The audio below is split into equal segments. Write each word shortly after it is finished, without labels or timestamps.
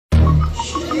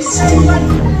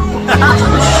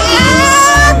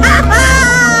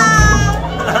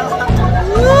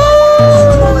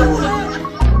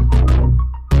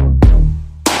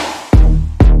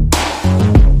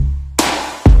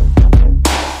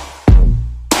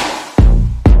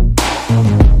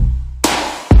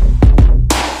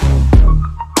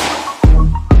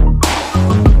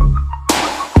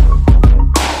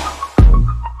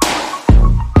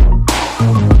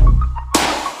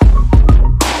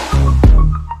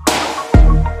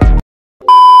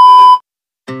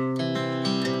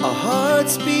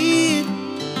Speed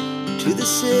to the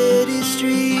city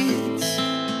streets,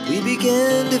 we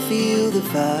began to feel the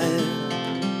fire.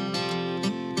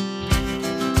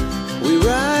 We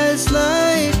rise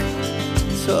like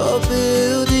tall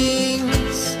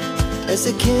buildings as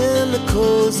the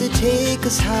chemicals, they take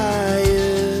us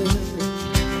higher.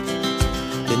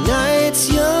 The night's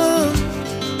young,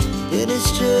 it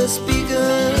has just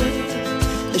begun,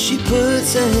 as she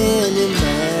puts her hand in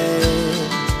mine.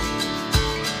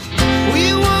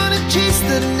 We wanna chase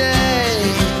the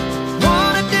night,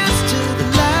 wanna dance to the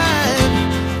light,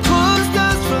 pull the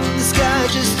stars from the sky,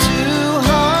 just two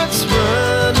hearts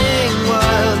running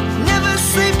wild. Never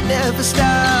sleep, never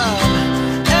stop,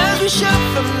 as we shout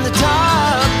from the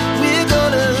top.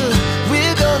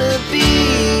 We're gonna be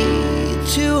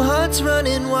two hearts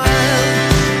running wild.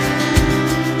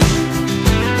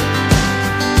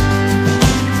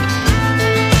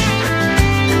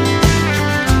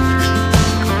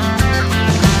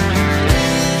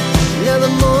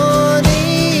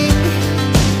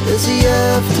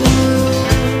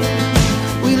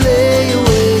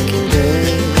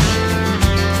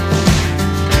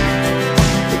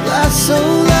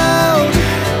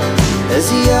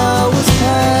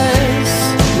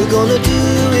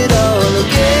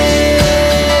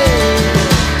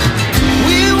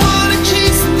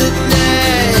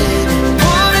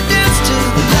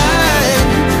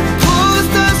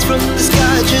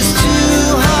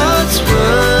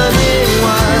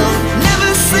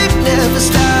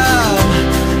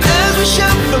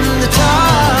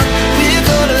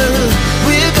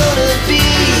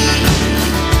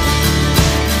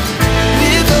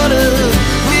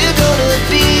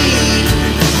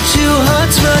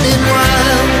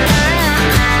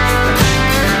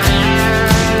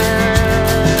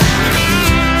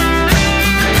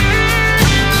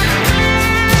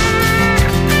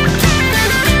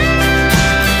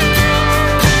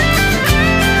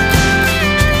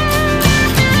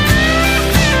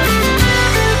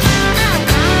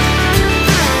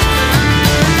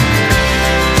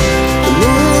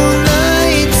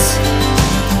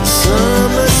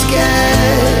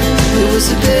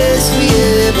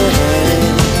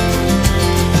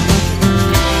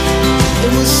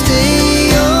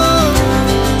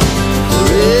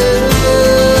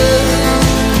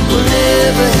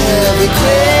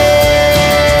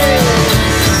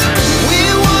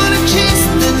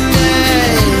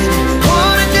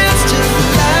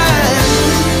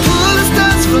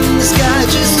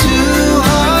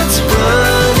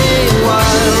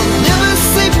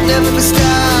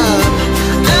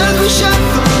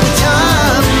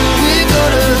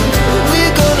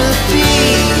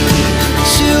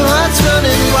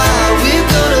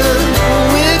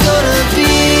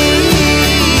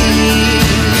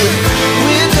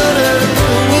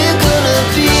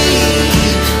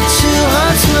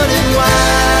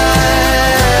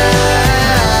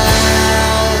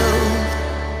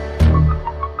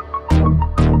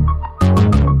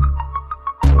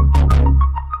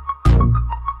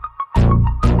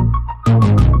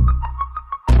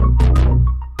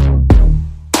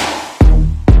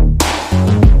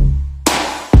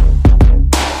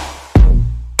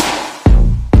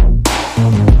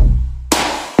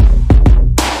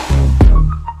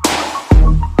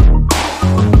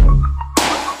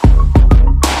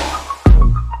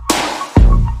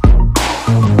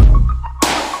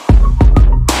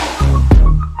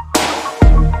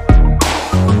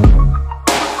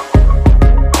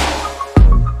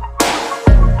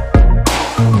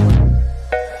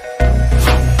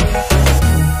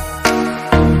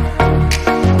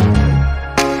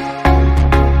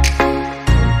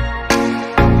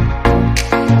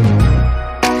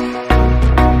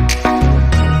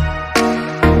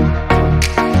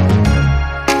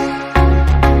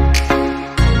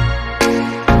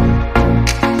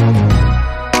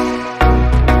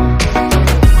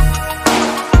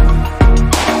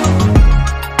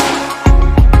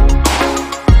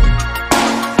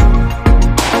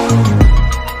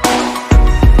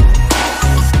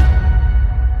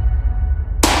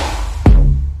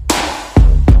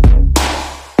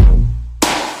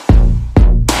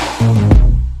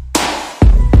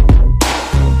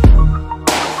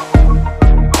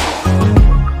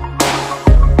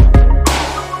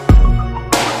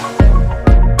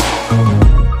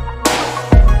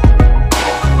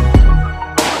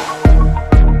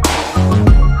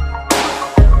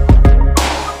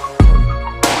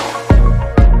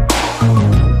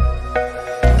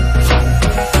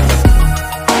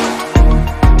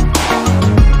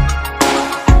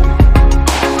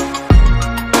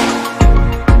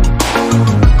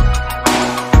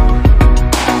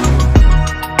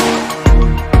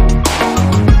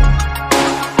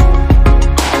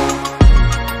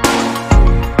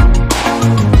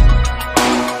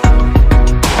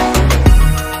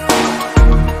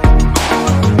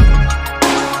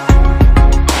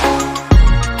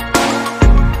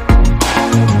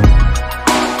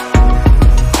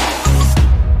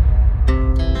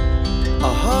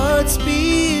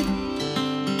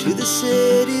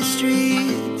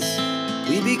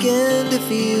 began to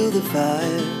feel the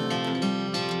fire.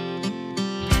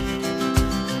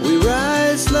 We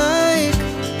rise like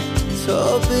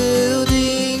tall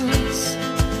buildings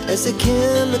as the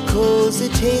chemicals, they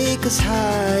take us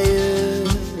higher.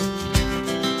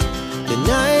 The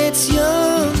night's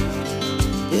young,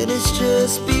 and it's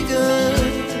just begun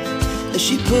as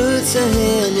she puts her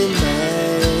hand in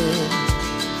mine.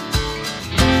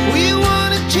 We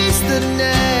wanna chase the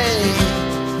night,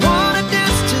 wanna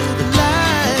dance to the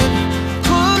light,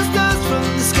 pull the stars from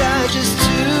the sky, just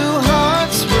two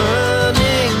hearts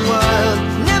running wild.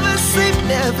 Never sleep,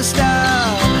 never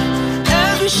stop,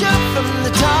 as we shout from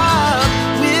the top.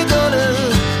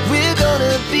 We're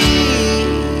gonna be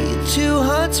two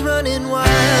hearts running wild.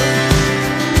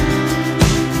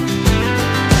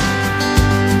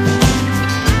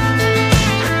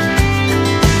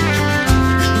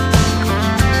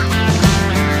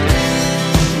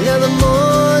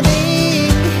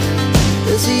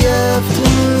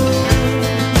 Afternoon,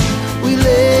 we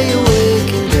lay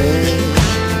awake in bed.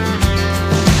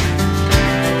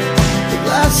 The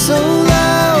glass so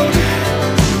loud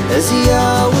as the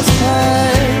hours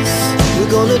pass.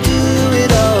 We're gonna do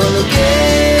it all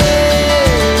again.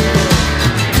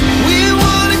 We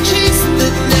wanna chase the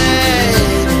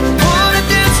night, wanna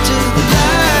dance to the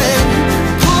light,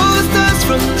 pull the stars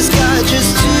from the sky,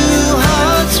 just two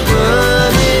hearts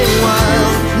running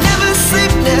wild. Never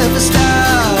sleep, never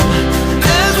stop,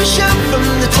 shout from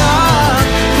the top.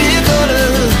 We're gonna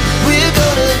be, we're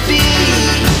gonna be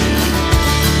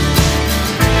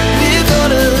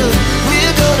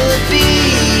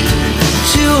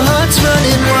two hearts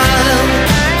running wild.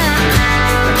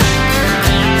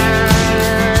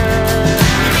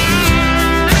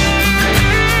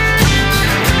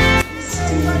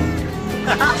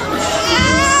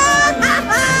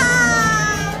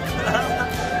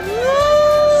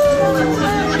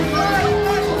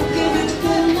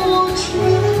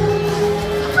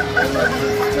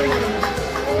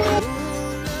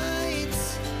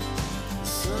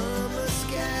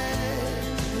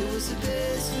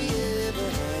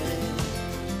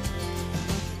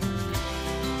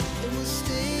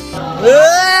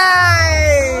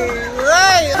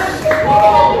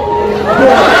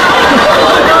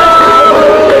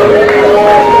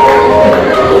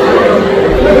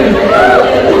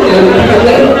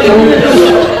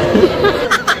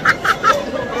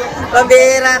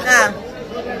 Pambihira ka.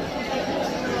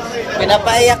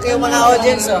 Pinapaiyak yung mga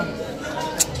audience, oh.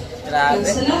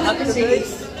 Grabe.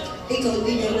 Ikaw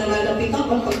din yung nalalapitan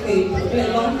kapag may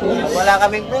problema ko. Wala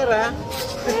kaming pera.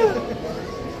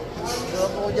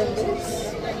 Wapo dyan, guys.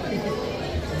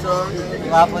 Sorry.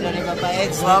 Wapo na ni Papa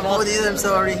Edcy. Wapo din, I'm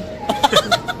sorry.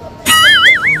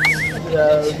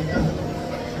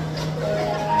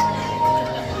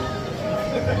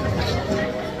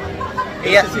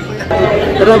 Iya.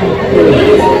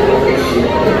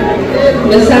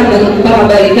 Basta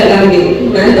magpapabalik ka lagi.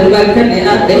 Nandun ka ni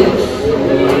ate.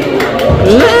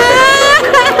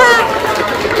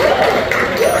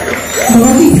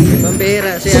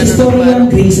 Pambihira si Sa istorya ng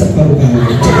Grace at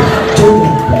Parugalan. Joke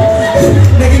lang po.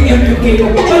 Naging MPK ko.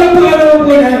 Alam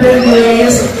po natin,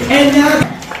 Grace. And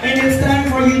it's time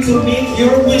for you to make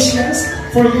your wishes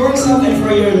for yourself and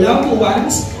for your loved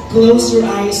ones. Close your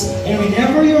eyes, and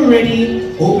whenever you're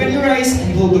ready, open your eyes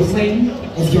and hold the flame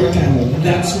of your candle.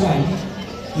 That's right.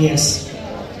 Yes.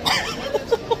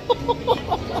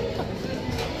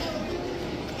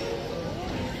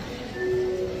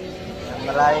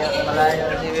 Malayo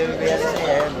si Baby Edcy.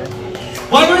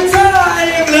 One more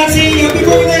time! Let's sing Happy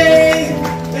Birthday!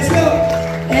 Let's go!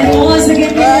 And once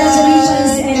again,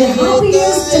 congratulations and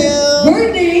happiest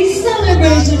birthday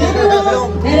celebration.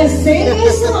 Everyone, let us sing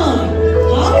this song.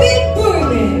 Happy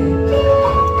birthday!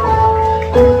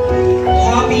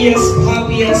 Happiest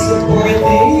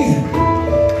birthday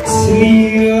to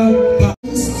you.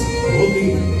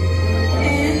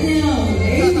 And now,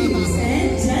 ladies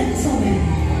and gentlemen,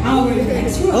 our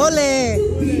next round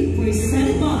to be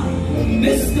presented by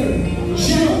Mr.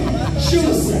 John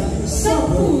Joseph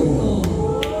Sapulco.